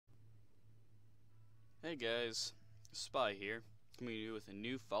Hey guys, Spy here, coming to you with a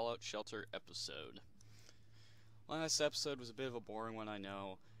new Fallout Shelter episode. Last episode was a bit of a boring one, I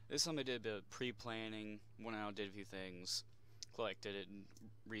know. This time I did a bit of pre-planning, went out, did a few things, collected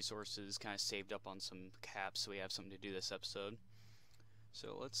resources, kind of saved up on some caps so we have something to do this episode.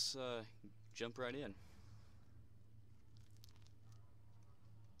 So let's jump right in.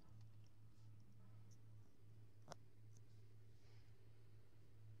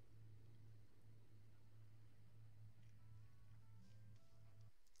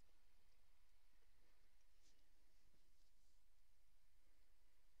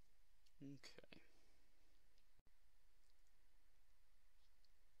 Okay.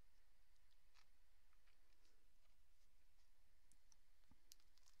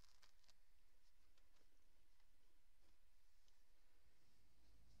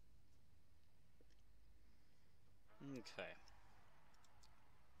 Okay.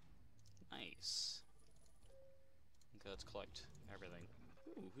 Nice. Okay, let's collect everything.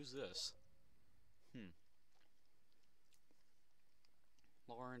 Ooh, who's this?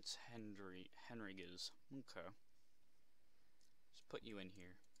 Lawrence Henriges. Okay. Let's put you in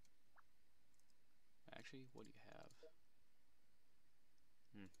here. Actually, what do you have?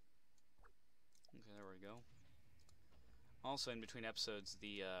 Okay, there we go. Also, in between episodes,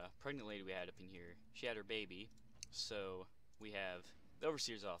 the pregnant lady we had up in here, she had her baby, so we have the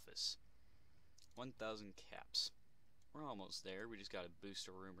Overseer's office. 1,000 caps. We're almost there, we just gotta boost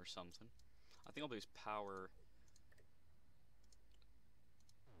a room or something. I think I'll boost power.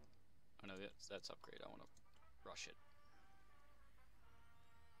 Oh no, that's upgrade, I wanna rush it.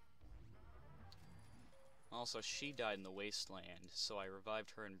 Also, she died in the wasteland, so I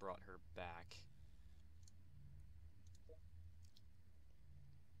revived her and brought her back.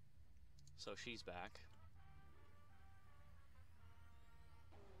 So she's back.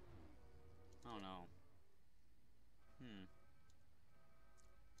 Oh no.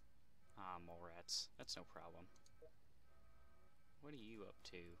 Ah, mole rats. That's no problem. What are you up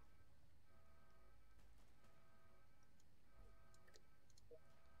to?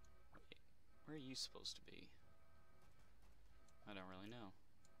 Wait, where are you supposed to be? I don't really know.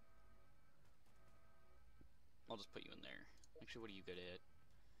 I'll just put you in there. Actually, what are you good at?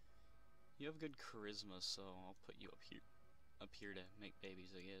 You have good charisma, so I'll put you up here to make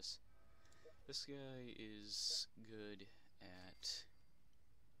babies, I guess. This guy is good at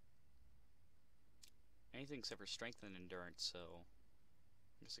anything except for strength and endurance, so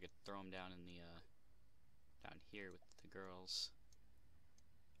I guess I could throw him down in the down here with the girls.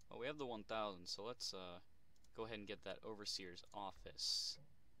 Well, we have the 1,000, so let's go ahead and get that Overseer's office.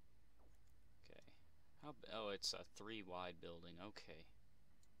 Okay. Oh, it's a 3-wide building. Okay.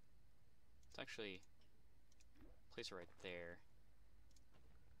 It's actually place it right there.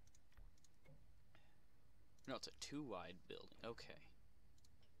 No, it's a 2-wide building. Okay.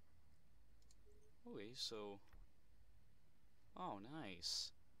 Okay, so. Oh,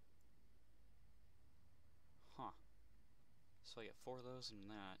 nice. Huh. So I get 4 of those and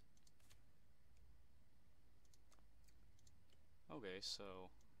that. Okay,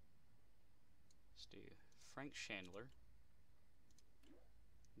 so let's do Frank Chandler.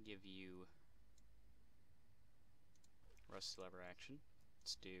 Give you Rusty Lever action.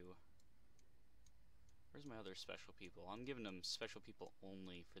 Let's do. Where's my other special people? I'm giving them special people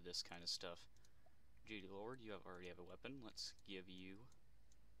only for this kind of stuff. Judy Lord, you already have a weapon. Let's give you.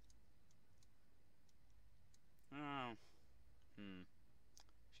 Oh.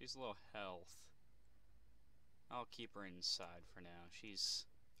 She's low health. I'll keep her inside for now. She's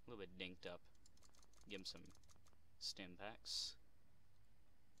a little bit dinked up. Give him some stim packs.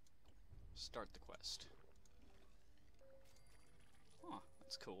 Start the quest. Huh,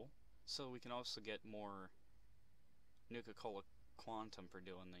 that's cool. So we can also get more Nuka-Cola Quantum for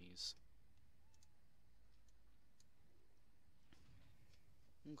doing these.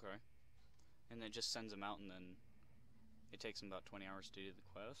 Okay. And it just sends them out and then it takes them about 20 hours to do the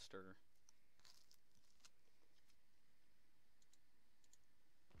quest, or?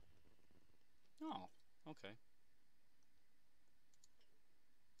 Oh, okay.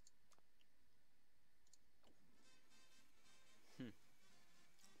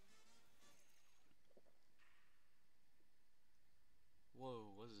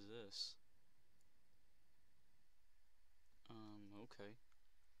 Whoa, what is this? Okay.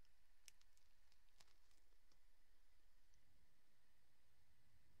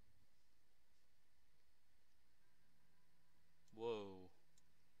 Whoa.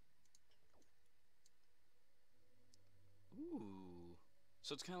 Ooh.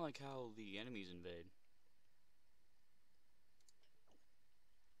 So it's kind of like how the enemies invade.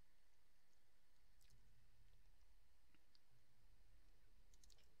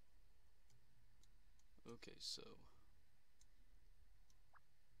 Okay, so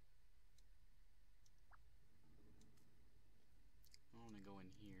I want to go in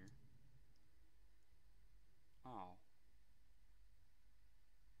here. Oh.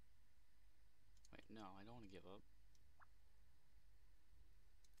 Wait, no, I don't want to give up.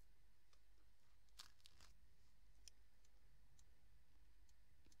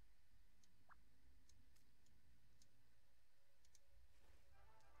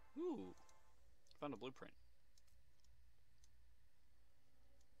 Ooh, found a blueprint.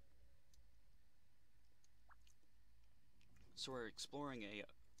 So we're exploring a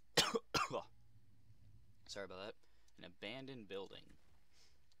sorry about that. An abandoned building.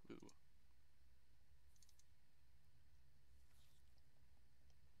 Ooh.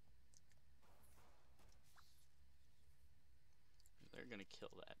 They're gonna kill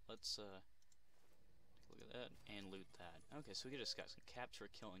that. Let's take a look at that and loot that. Okay, so we just got some caps for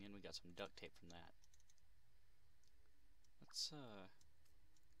killing and we got some duct tape from that. Let's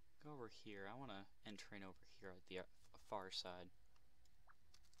go over here. I wanna entrain over here at the far side.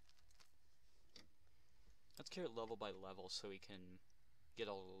 Let's carry it level by level so we can get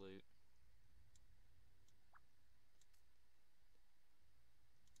all the loot.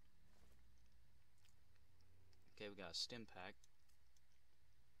 Okay, we got a stim pack.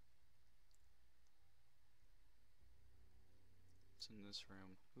 What's in this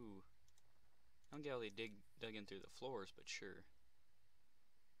room? Ooh. I don't get how they dug in through the floors, but sure.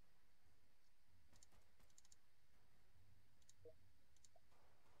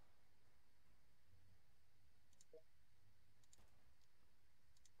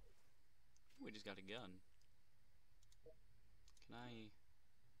 We just got a gun. Can I...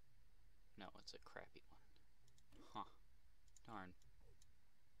 No, it's a crappy one. Huh. Darn.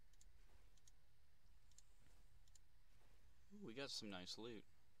 Ooh, we got some nice loot.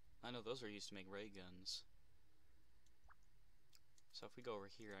 I know those are used to make ray guns. So if we go over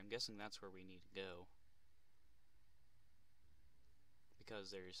here, I'm guessing that's where we need to go. Because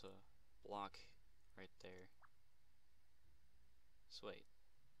there's a block right there. So wait.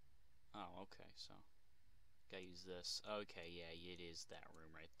 Oh, okay, so gotta use this. Okay, yeah, it is that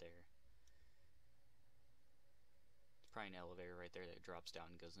room right there. It's probably an elevator right there that drops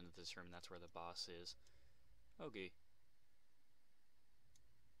down and goes into this room, and that's where the boss is. Okay.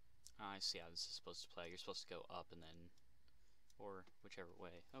 I see how this is supposed to play. You're supposed to go up and then, or whichever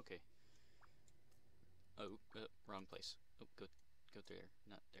way. Okay. Oh, wrong place. Oh, go there,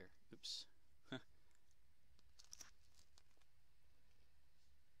 not there. Oops.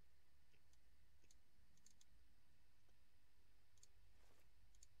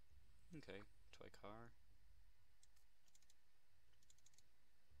 Okay, toy car.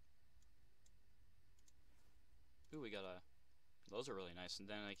 Ooh, we got a... Those are really nice, and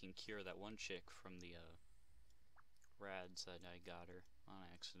then I can cure that one chick from the, rads that I got her on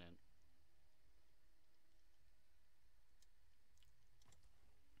accident.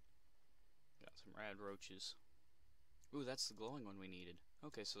 Got some rad roaches. Ooh, that's the glowing one we needed.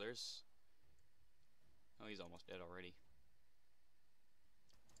 Okay, so there's... Oh, he's almost dead already.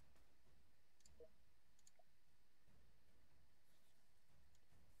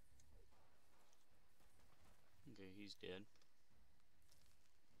 Okay, he's dead.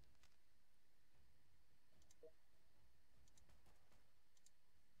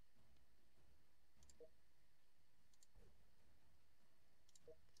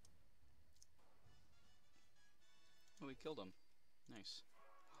 Oh, we killed him. Nice.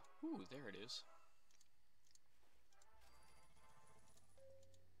 Ooh, there it is.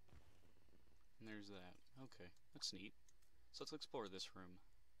 And there's that. Okay, that's neat. So let's explore this room.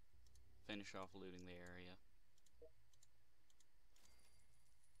 Finish off looting the area.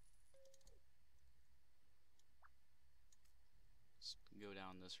 Let's go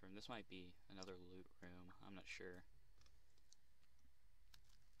down this room. This might be another loot room. I'm not sure.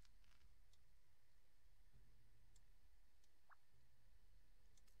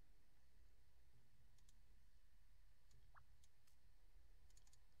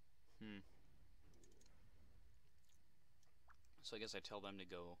 So I guess I tell them to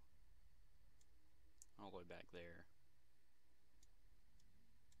go all the way back there.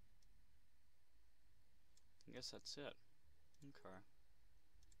 I guess that's it. Okay.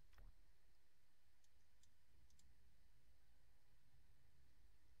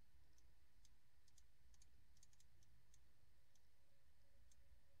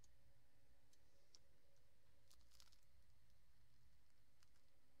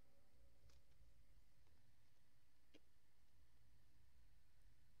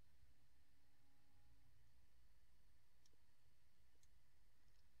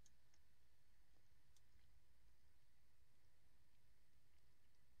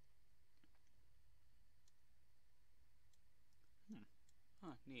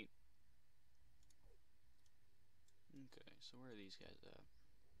 Neat. Okay, so where are these guys at?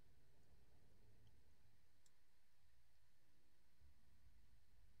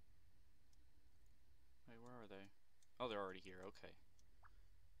 Wait, where are they? Oh, they're already here, okay.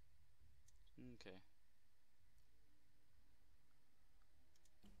 Okay.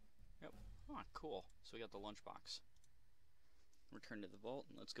 Yep. Ah, cool. So we got the lunchbox. Return to the vault,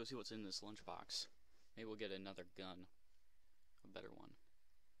 and let's go see what's in this lunchbox. Maybe we'll get another gun. A better one.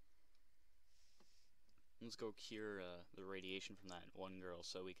 Let's go cure the radiation from that one girl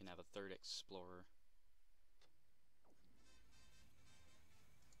so we can have a third explorer.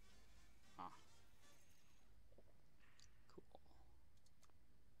 Ah. Cool.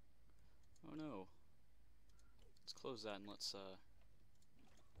 Oh no. Let's close that and let's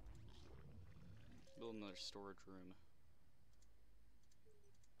build another storage room.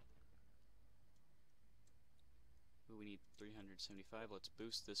 Ooh, we need 375. Let's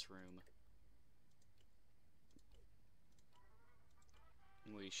boost this room.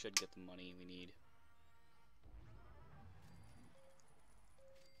 And we should get the money we need.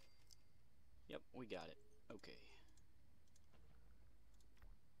 Yep, we got it. Okay.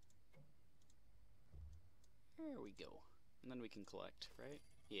 There we go. And then we can collect, right?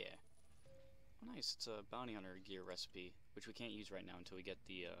 Yeah. Oh, nice. It's a bounty hunter gear recipe, which we can't use right now until we get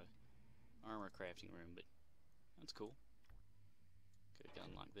the armor crafting room, but that's cool. Could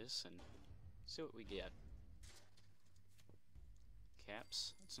unlock this and see what we get.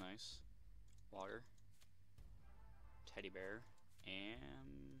 Caps, that's nice. Water. Teddy bear.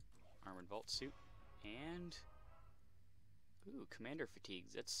 And armored vault suit. And ooh, commander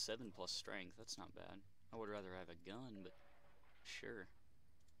fatigues. That's 7 plus strength. That's not bad. I would rather have a gun, but sure.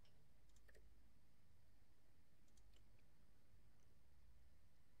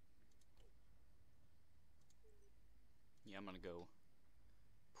 Yeah, I'm gonna go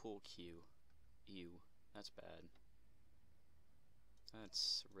pool Q. Ew, that's bad.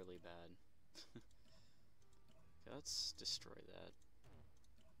 That's really bad. Okay, let's destroy that.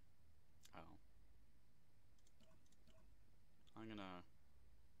 Oh. I'm gonna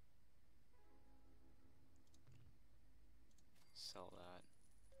sell that.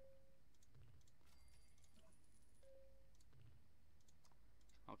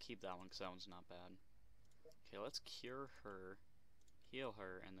 I'll keep that one because that one's not bad. Okay, let's cure her, heal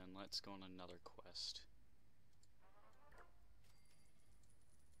her, and then let's go on another quest.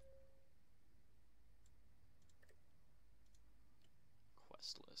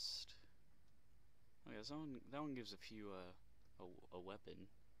 Quest list. Oh yeah, that one gives a few, a weapon.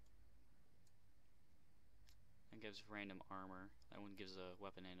 That gives random armor. That one gives a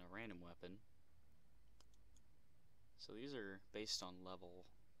weapon and a random weapon. So these are based on level.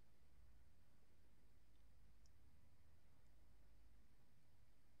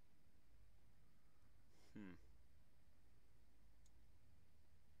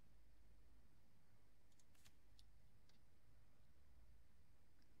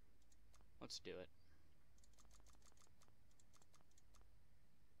 Let's do it.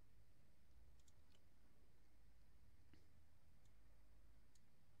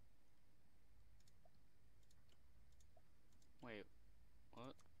 Wait,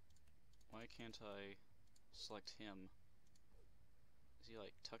 what? Why can't I select him? Is he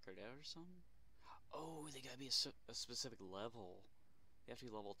like tuckered out or something? Oh, they gotta be a specific level. They have to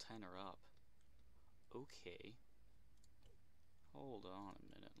be level 10 or up. Okay. Hold on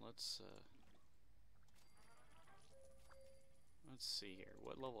a minute. Let's see here.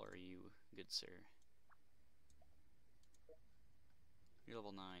 What level are you, good sir? You're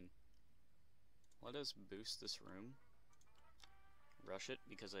level 9. Let us boost this room. Rush it,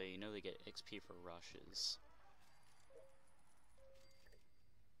 because I know they get XP for rushes.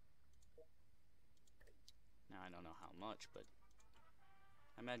 Now, I don't know how much, but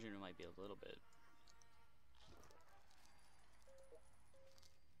I imagine it might be a little bit.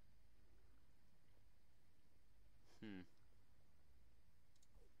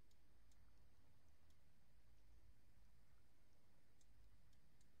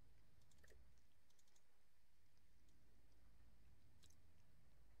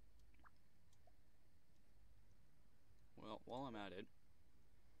 Well, while I'm at it,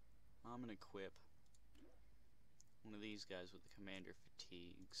 I'm gonna equip one of these guys with the commander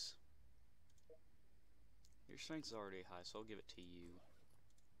fatigues. Your strength's already high, so I'll give it to you.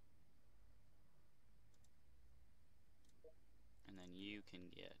 And then you can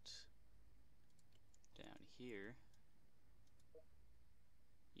get down here.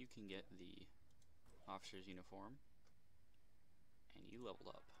 You can get the officer's uniform, and you leveled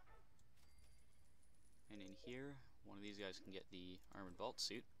up. And in here, one of these guys can get the armored vault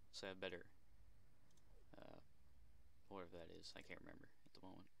suit, so I have better, whatever that is, I can't remember at the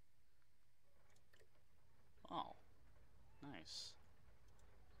moment. Oh, nice.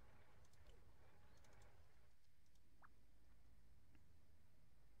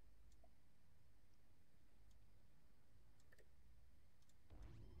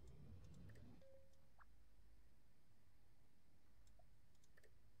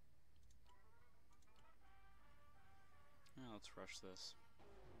 Now let's rush this.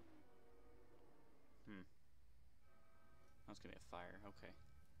 That's gonna be a fire, okay.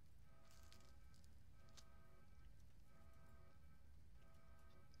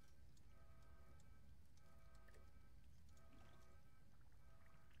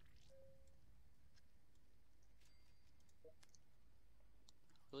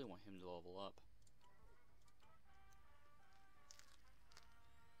 I really want him to level up.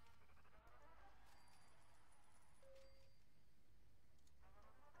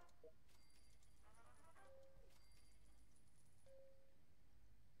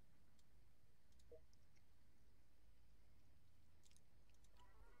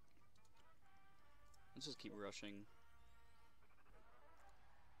 Let's just keep rushing.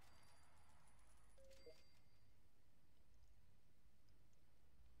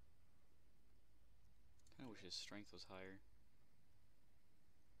 Kinda wish his strength was higher.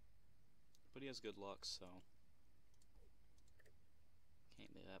 But he has good luck, so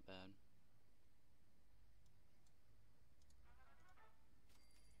can't be that bad.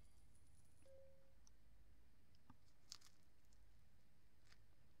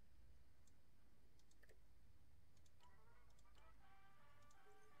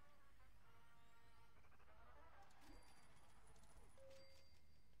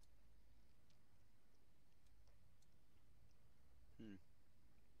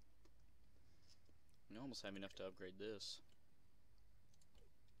 We almost have enough to upgrade this.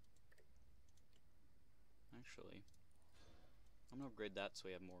 Actually, I'm gonna upgrade that so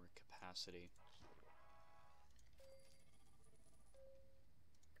we have more capacity.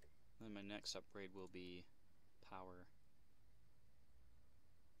 Then my next upgrade will be power.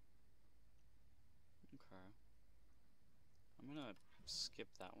 Okay. I'm gonna skip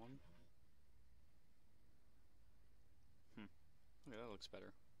that one. Okay, that looks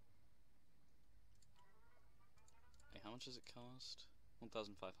better. Hey, how much does it cost?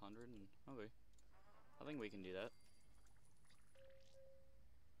 1,500? Okay. I think we can do that.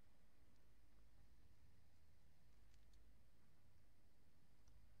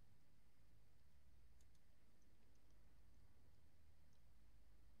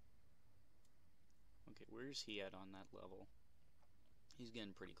 Okay, where's he at on that level? He's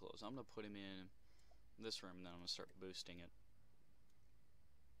getting pretty close. I'm gonna put him in this room and then I'm gonna start boosting it.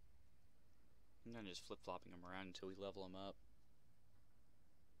 I'm kinda just flip-flopping him around until we level him up.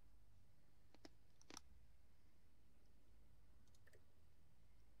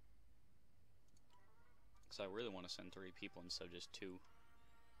 Because I really want to send 3 people instead of just 2.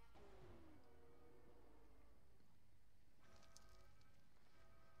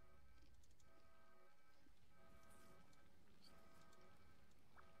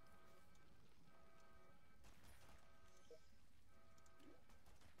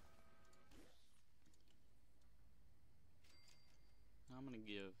 I'm gonna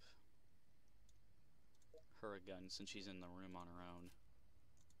give her a gun since she's in the room on her own,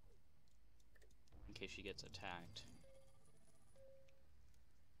 in case she gets attacked.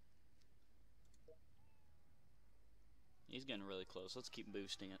 He's getting really close. Let's keep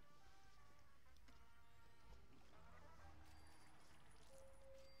boosting it.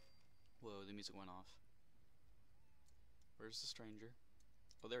 Whoa, the music went off. Where's the stranger?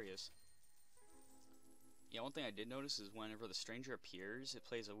 Oh, there he is. Yeah, one thing I did notice is whenever the stranger appears, it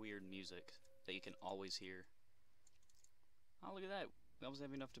plays a weird music that you can always hear. Oh, look at that. We almost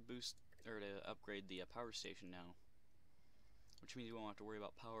have enough to boost, or to upgrade the power station now. Which means we won't have to worry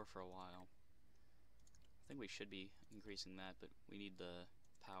about power for a while. I think we should be increasing that, but we need the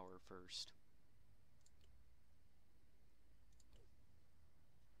power first.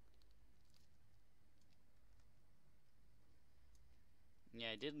 Yeah,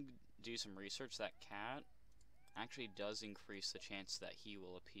 I did do some research. That cat actually does increase the chance that he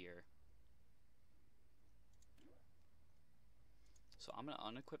will appear. So I'm going to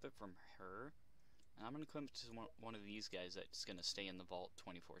unequip it from her, and I'm going to equip it to one of these guys that's going to stay in the vault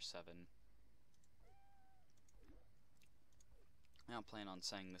 24/7. I don't plan on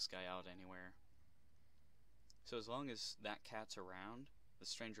sending this guy out anywhere. So as long as that cat's around, the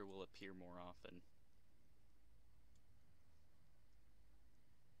stranger will appear more often.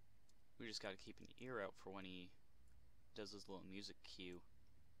 We just gotta keep an ear out for when he does this little music cue.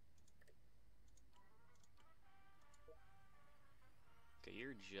 Okay,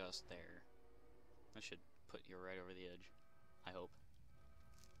 you're just there. I should put you right over the edge, I hope.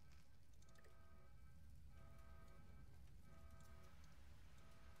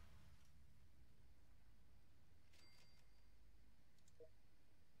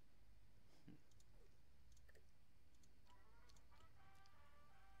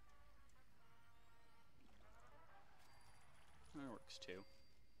 That works too.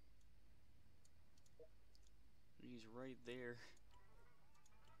 He's right there.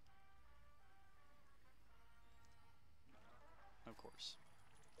 Of course.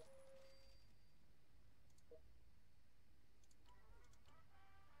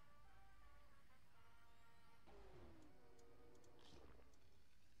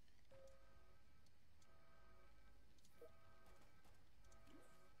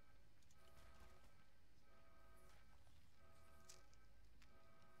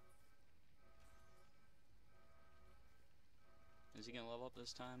 Is he gonna level up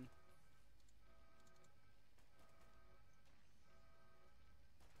this time?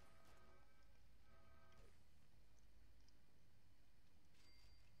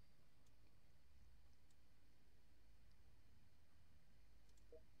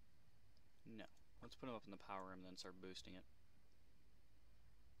 No. Let's put him up in the power room and then start boosting it.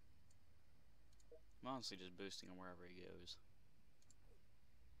 I'm honestly just boosting him wherever he goes.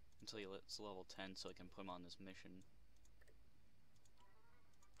 Until he gets level 10 so I can put him on this mission.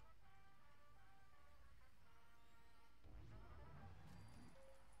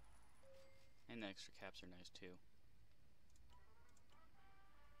 And the extra caps are nice too.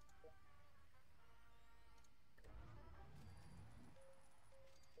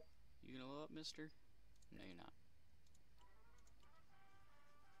 You gonna level up, mister? No, you're not.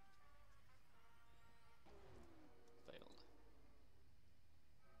 Failed.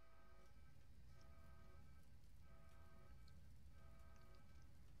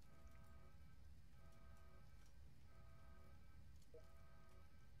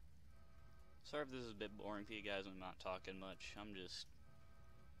 Sorry if this is a bit boring for you guys. I'm not talking much. I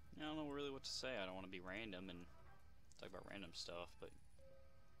don't know really what to say. I don't want to be random and talk about random stuff, but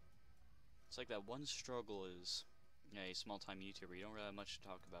it's like that one struggle is a small-time YouTuber. You don't really have much to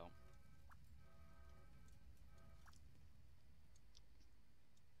talk about.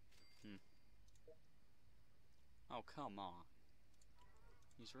 Oh, come on.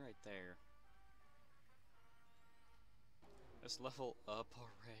 He's right there. Let's level up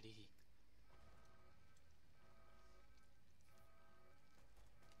already.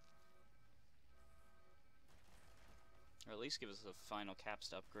 Or at least give us the final caps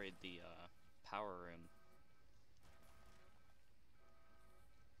to upgrade the power room.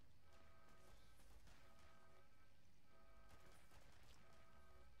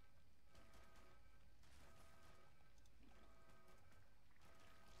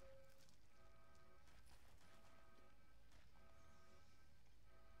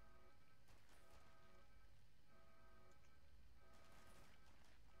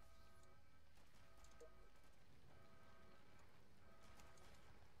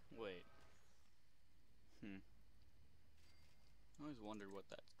 Wait. I always wondered what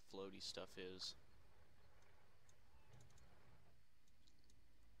that floaty stuff is.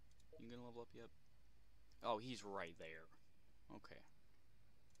 You gonna level up yet? Oh, he's right there. Okay.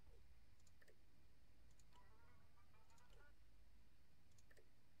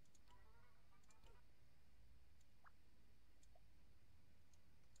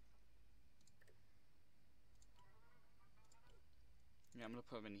 Yeah, I'm gonna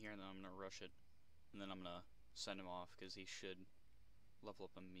put him in here and then I'm gonna rush it. And then I'm gonna send him off because he should level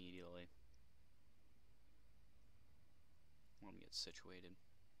up immediately. Let me get situated.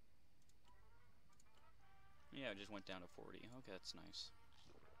 Yeah, it just went down to 40. Okay, that's nice.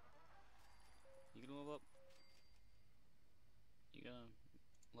 You gonna level up? You gonna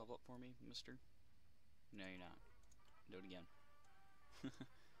level up for me, mister? No, you're not. Do it again.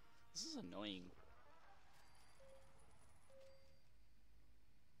 This is annoying.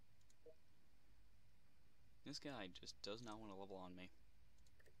 This guy just does not want to level on me.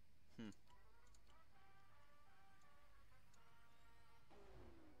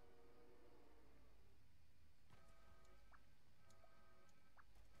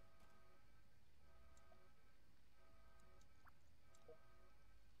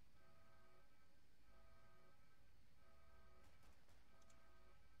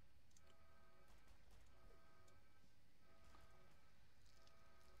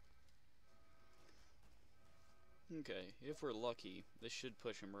 Okay, if we're lucky, this should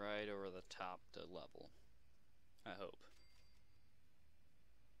push him right over the top to level. I hope.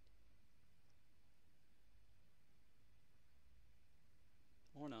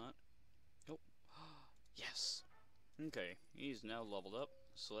 Or not. Oh. Yes! Okay, he's now leveled up,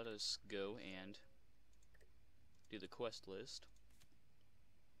 so let us go and do the quest list.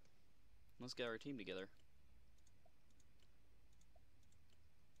 Let's get our team together.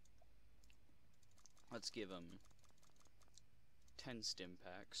 Let's give him 10 stim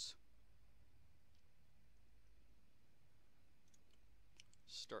packs.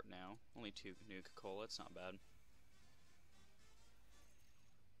 Start now. Only 2 Nuka-Cola, that's not bad.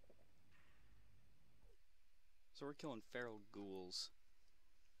 So we're killing feral ghouls.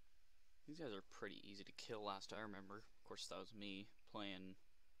 These guys are pretty easy to kill last I remember. Of course, that was me playing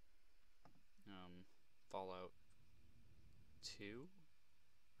Fallout 2?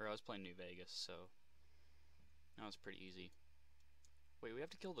 Or I was playing New Vegas, so that was pretty easy. Wait, we have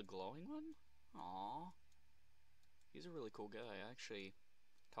to kill the glowing one? Aww. He's a really cool guy. I actually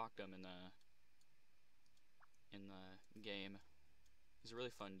talked to him in the game. He's a really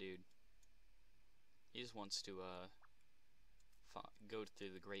fun dude. He just wants to go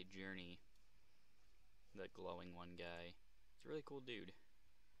through the great journey. The glowing one guy. He's a really cool dude.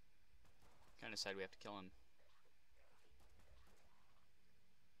 Kinda sad we have to kill him.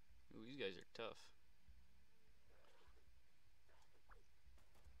 Ooh, these guys are tough.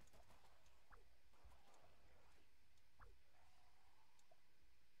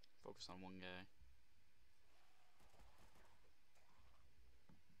 Focus on one guy.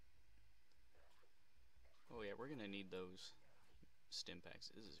 Oh yeah, we're gonna need those stim packs.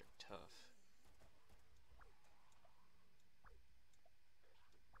 These are tough.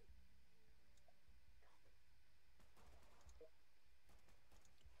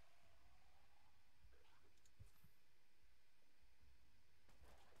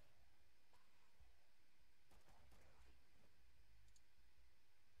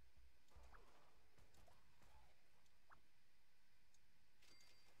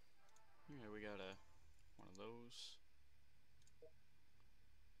 Yeah, we got one of those.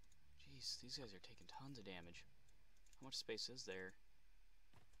 Jeez, these guys are taking tons of damage. How much space is there?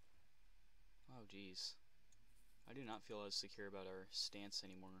 Oh, jeez. I do not feel as secure about our stance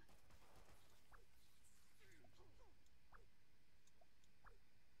anymore.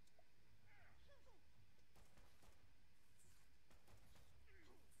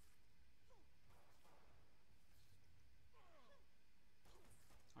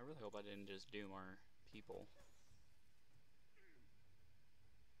 I really hope I didn't just doom our people.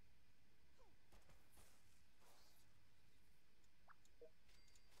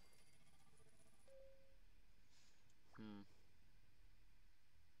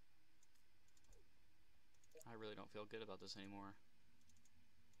 I really don't feel good about this anymore.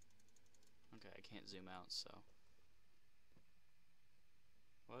 Okay, I can't zoom out, so...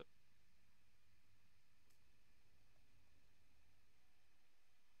 What?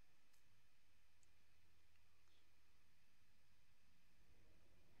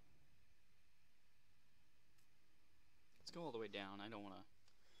 Let's go all the way down. I don't want to...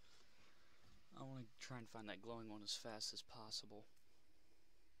 I want to try and find that glowing one as fast as possible.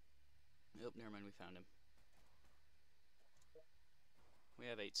 Nope, never mind, we found him. We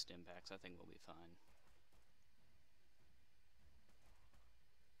have 8 stim packs, I think we'll be fine.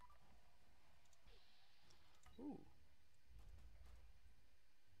 Ooh.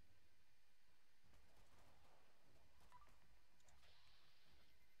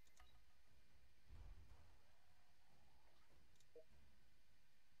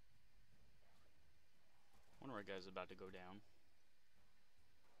 One of our guys is about to go down.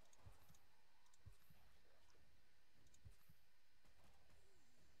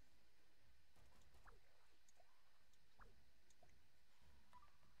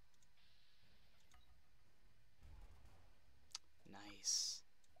 Nice.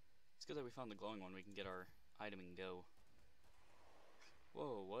 It's good that we found the glowing one. We can get our item and go.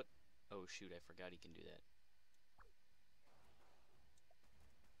 Whoa, what? Oh shoot, I forgot he can do that.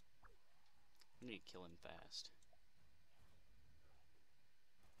 I need to kill him fast.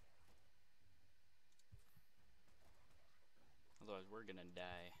 Otherwise we're gonna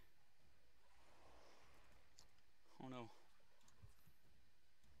die. Oh no.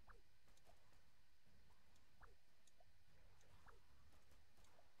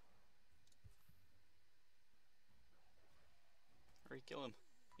 Hurry, kill him.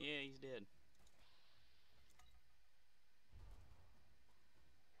 Yeah, he's dead.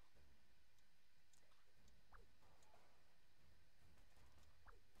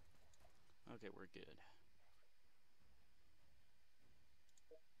 Okay, we're good.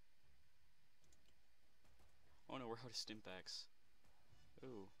 Oh we're out of Stimpaks.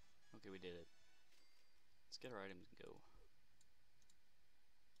 Ooh. Okay, we did it. Let's get our items and go.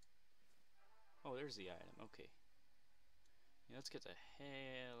 Oh, there's the item. Okay. Yeah, let's get the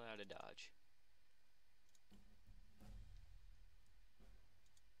hell out of Dodge.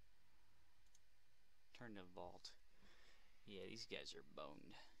 Turn to vault. Yeah, these guys are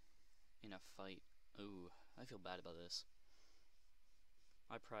boned. In a fight. Ooh, I feel bad about this.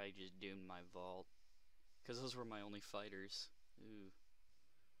 I probably just doomed my vault. Because those were my only fighters. Ooh.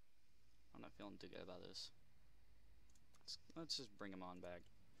 I'm not feeling too good about this. Let's just bring them on back.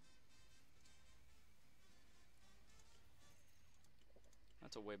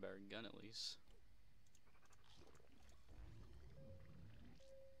 That's a way better gun at least.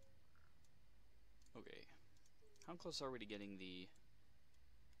 Okay. How close are we to getting the...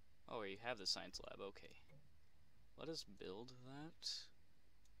 Oh, you have the science lab. Okay. Let us build that.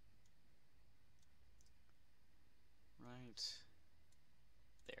 Right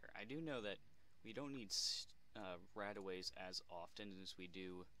there. I do know that we don't need radaways as often as we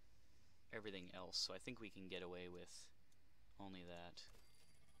do everything else, so I think we can get away with only that.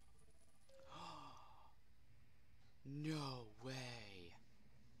 No way!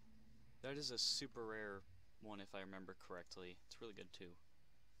 That is a super rare one if I remember correctly. It's really good too.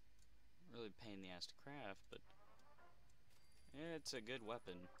 Really pain in the ass to craft, but it's a good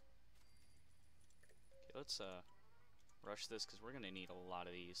weapon. Okay, let's rush this because we're gonna need a lot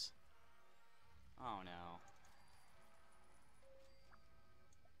of these. Oh no.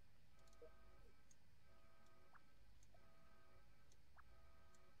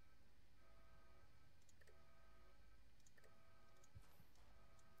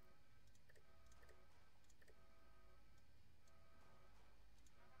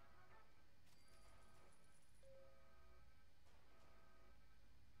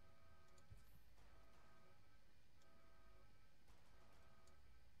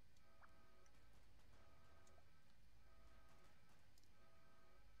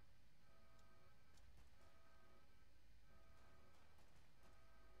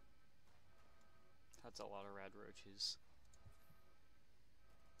 That's a lot of rad roaches.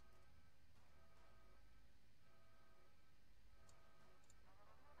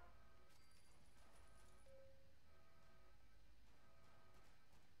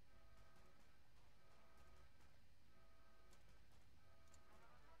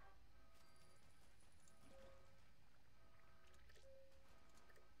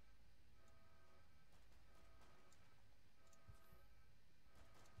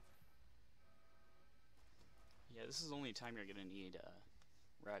 Yeah, this is the only time you're gonna need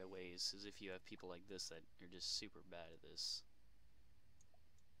radaways, is if you have people like this that are just super bad at this.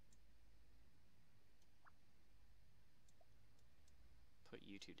 Put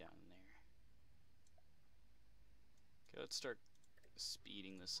you two down in there. Okay, let's start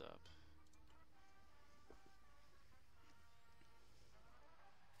speeding this up.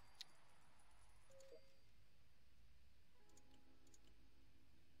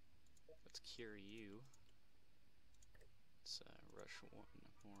 Let's cure you. Let's rush one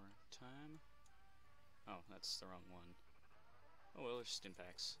more time. Oh, that's the wrong one. Oh well, there's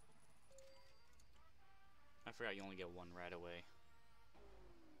Stimpaks. I forgot you only get one radaway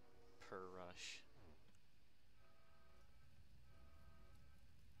per rush.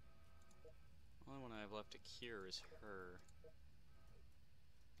 Only one I have left to cure is her.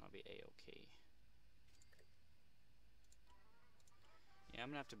 I'll be a-okay. Yeah, I'm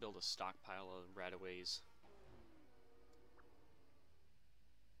gonna have to build a stockpile of radaways.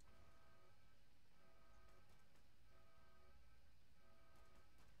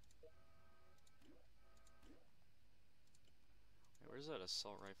 Wait, where's that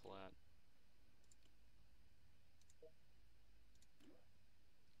assault rifle at?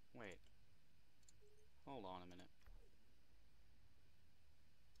 Wait. Hold on a minute.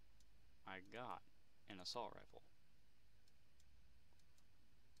 I got an assault rifle.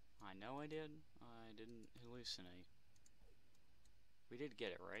 I know I did. I didn't hallucinate. We did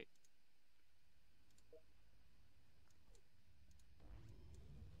get it, right?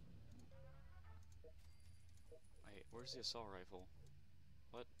 Wait, where's the assault rifle?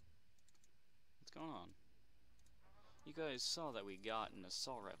 What? What's going on? You guys saw that we got an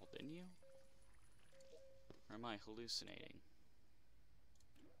assault rifle, didn't you? Or am I hallucinating?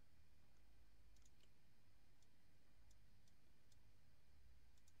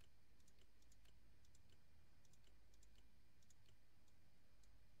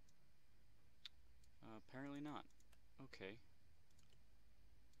 Apparently not. Okay.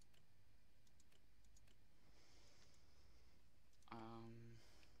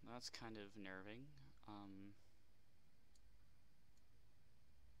 That's kind of nerving.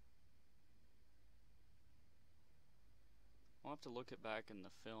 have to look it back in the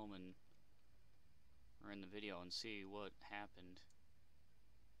film and or in the video and see what happened.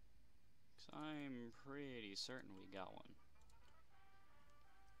 'Cause I'm pretty certain we got one.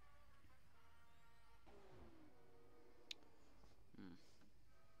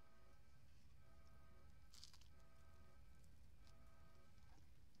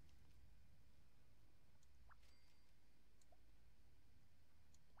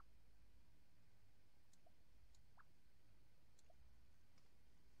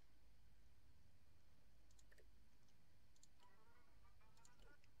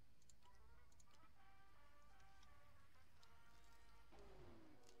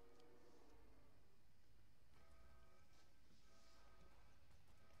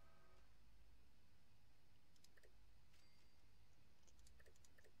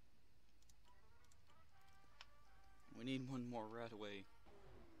 We need one more right away.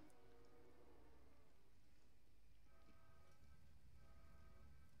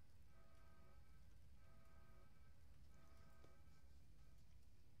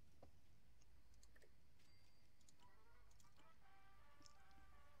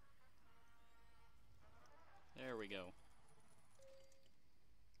 There we go.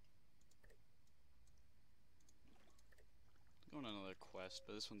 Going on another quest,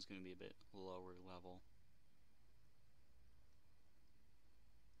 but this one's going to be a bit lower level.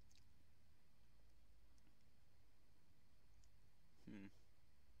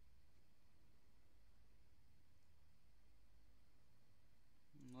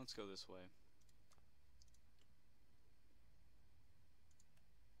 Let's go this way.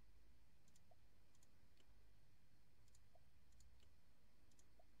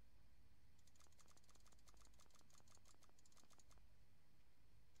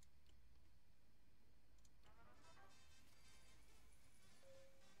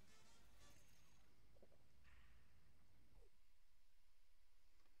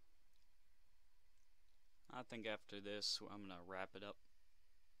 I think after this, I'm going to wrap it up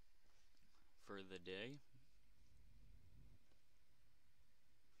for the day.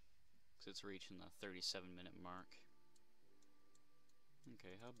 Because it's reaching the 37-minute mark.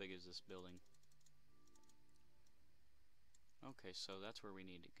 Okay, how big is this building? Okay, so that's where we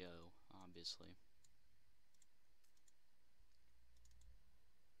need to go, obviously.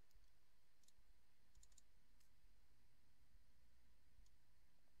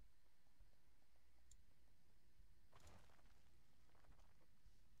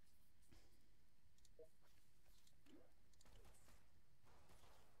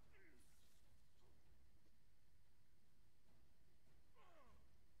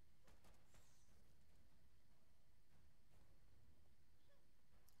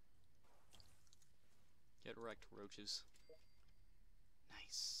 Get wrecked, roaches.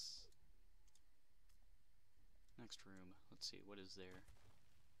 Nice. Next room. Let's see, what is there?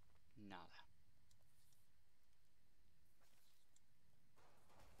 Nada.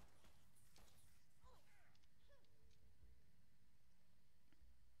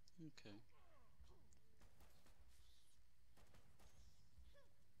 Okay.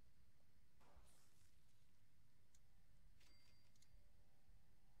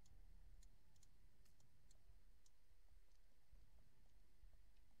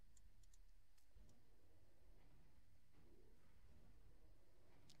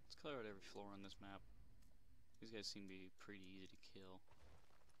 Let's clear out every floor on this map. These guys seem to be pretty easy to kill.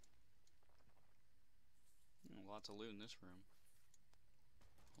 Lots of loot in this room.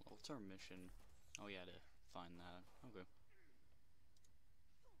 What's our mission? Oh yeah, to find that. Okay.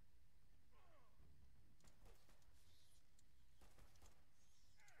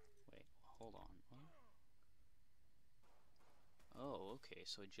 Wait, hold on. What? Oh, okay,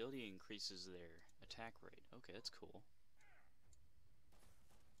 so agility increases their attack rate. Okay, that's cool.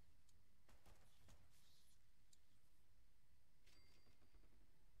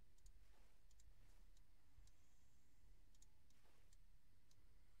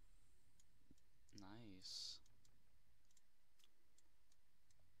 Nice.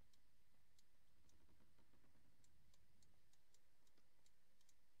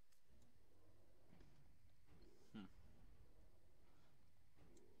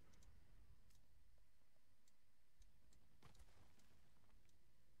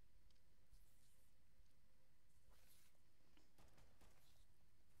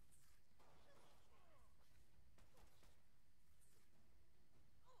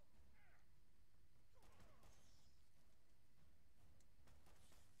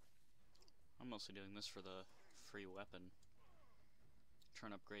 I'm mostly doing this for the free weapon.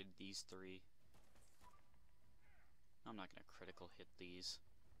 Trying to upgrade these 3. I'm not gonna critical hit these.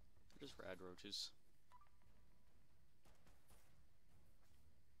 They're just rad roaches.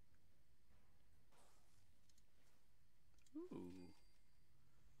 Ooh.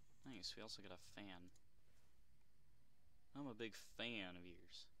 Nice, we also got a fan. I'm a big fan of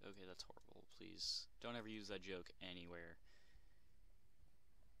yours. Okay, that's horrible. Please, don't ever use that joke anywhere.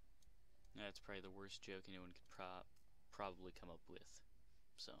 That's probably the worst joke anyone could probably come up with.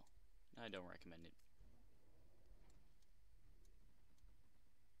 So, I don't recommend it.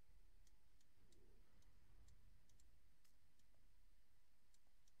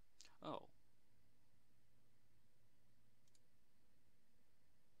 Oh.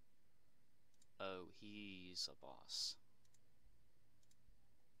 Oh, he's a boss.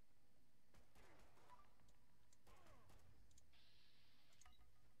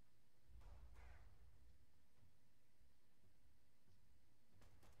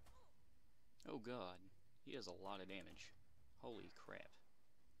 Oh god, he has a lot of damage. Holy crap.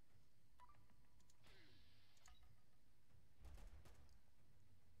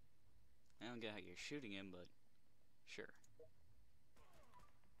 I don't get how you're shooting him, but sure.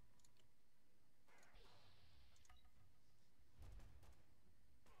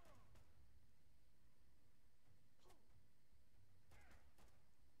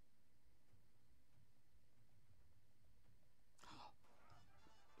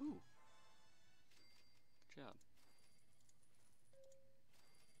 Ooh. Good job.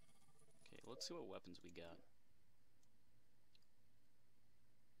 Okay, let's see what weapons we got.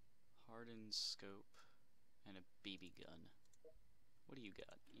 Hardened scope and a BB gun. What do you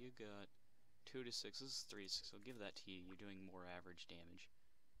got? You got 2 to 6. This is 3 to 6. I'll give that to you. You're doing more average damage.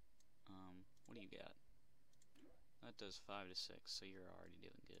 What do you got? That does 5 to 6, so you're already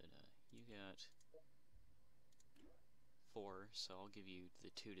doing good. You got 4, so I'll give you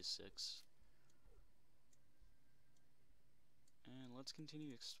the 2 to 6. And let's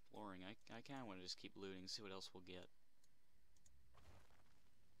continue exploring. I kinda wanna just keep looting, see what else we'll get.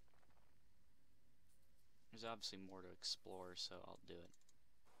 There's obviously more to explore, so I'll do it.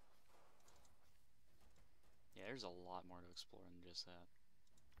 Yeah, there's a lot more to explore than just that.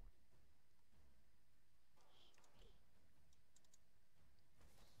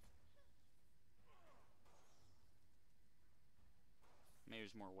 Maybe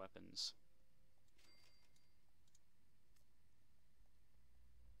there's more weapons.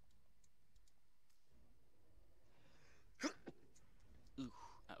 Ooh,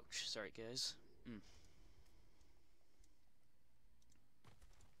 ouch. Sorry, guys.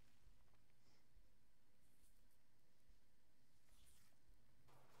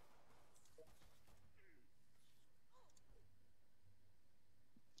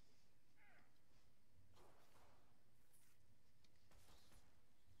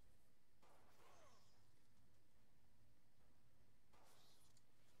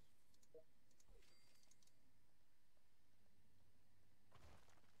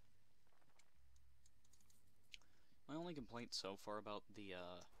 My only complaint so far about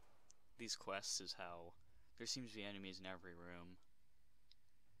these quests is how there seems to be enemies in every room.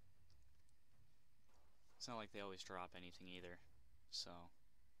 It's not like they always drop anything either, so...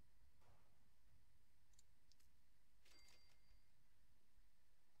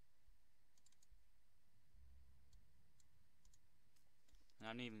 And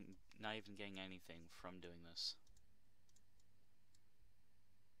I'm not even getting anything from doing this.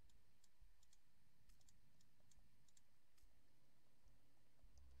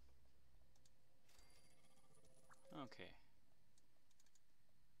 Okay.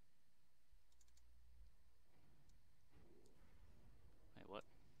 Wait, what?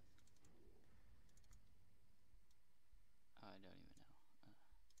 I don't even know.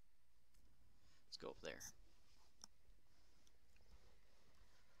 Let's go up there.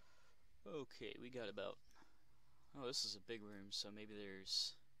 Okay, we got about... Oh, this is a big room, so maybe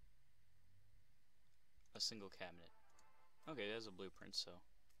there's a single cabinet. Okay, there's a blueprint, so...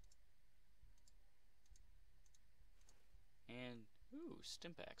 And, ooh,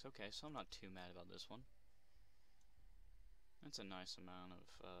 Stimpaks. Okay, so I'm not too mad about this one. That's a nice amount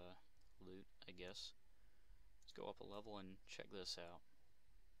of loot, I guess. Let's go up a level and check this out.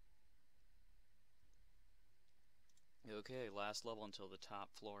 Okay, last level until the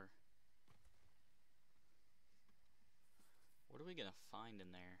top floor. What are we gonna find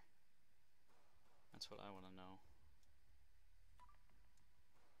in there? That's what I want to know.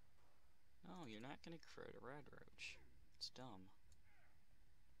 No, you're not gonna create a red roach. It's dumb.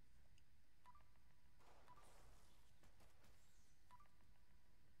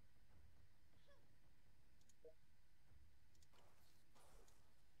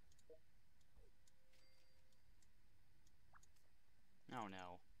 Oh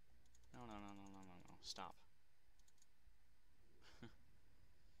no. No, no, no, no, no, no, no. Stop.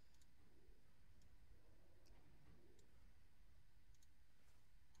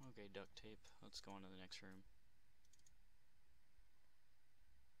 duct tape. Let's go on to the next room.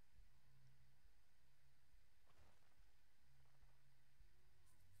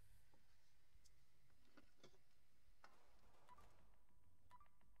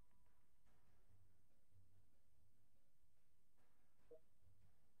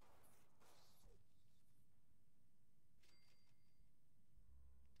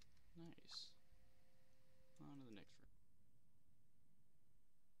 Nice. On to the next room.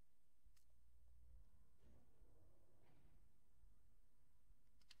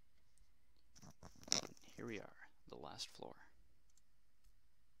 Here we are, the last floor.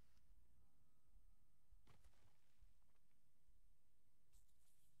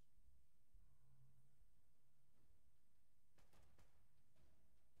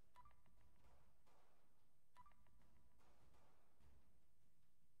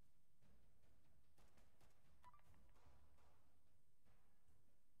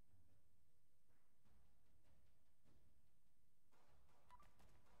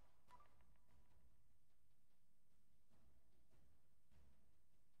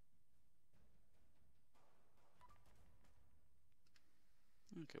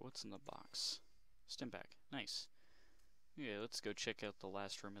 Okay, what's in the box? Stimpak. Nice. Yeah, let's go check out the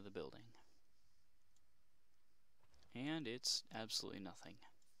last room of the building. And it's absolutely nothing.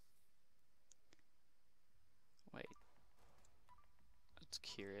 Wait. That's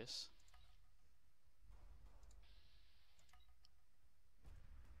curious.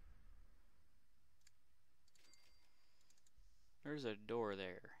 There's a door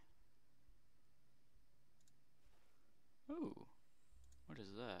there. Ooh. What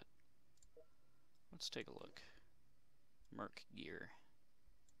is that? Let's take a look. Merc gear.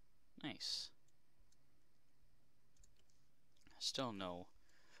 Nice. Still don't know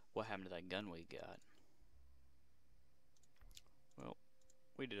what happened to that gun we got. Well,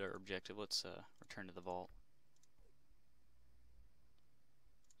 we did our objective. Let's return to the vault.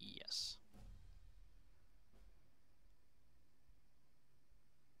 Yes.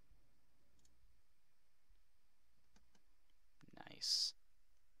 Nice.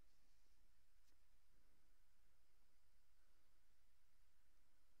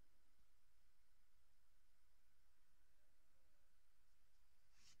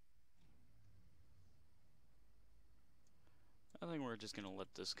 I think we're just gonna let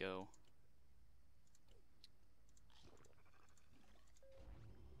this go.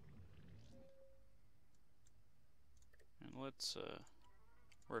 And let's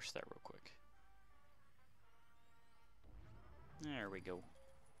rush that real quick. There we go.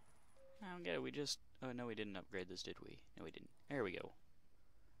 I don't get it, we just... Oh, no, we didn't upgrade this, did we? No, we didn't. There we go.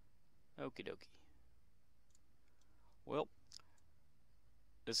 Okie dokie. Well,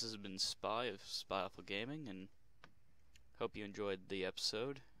 this has been Spy of Spy Alpha Gaming, and hope you enjoyed the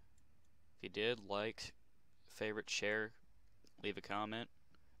episode. If you did, like, favorite, share, leave a comment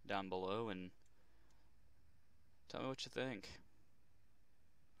down below, and tell me what you think.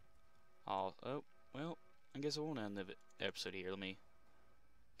 Oh, well, I guess I won't end the episode here. Let me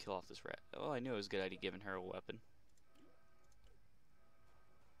kill off this rat. Oh, I knew it was a good idea giving her a weapon.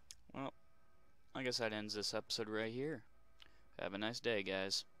 Well, I guess that ends this episode right here. Have a nice day,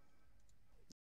 guys.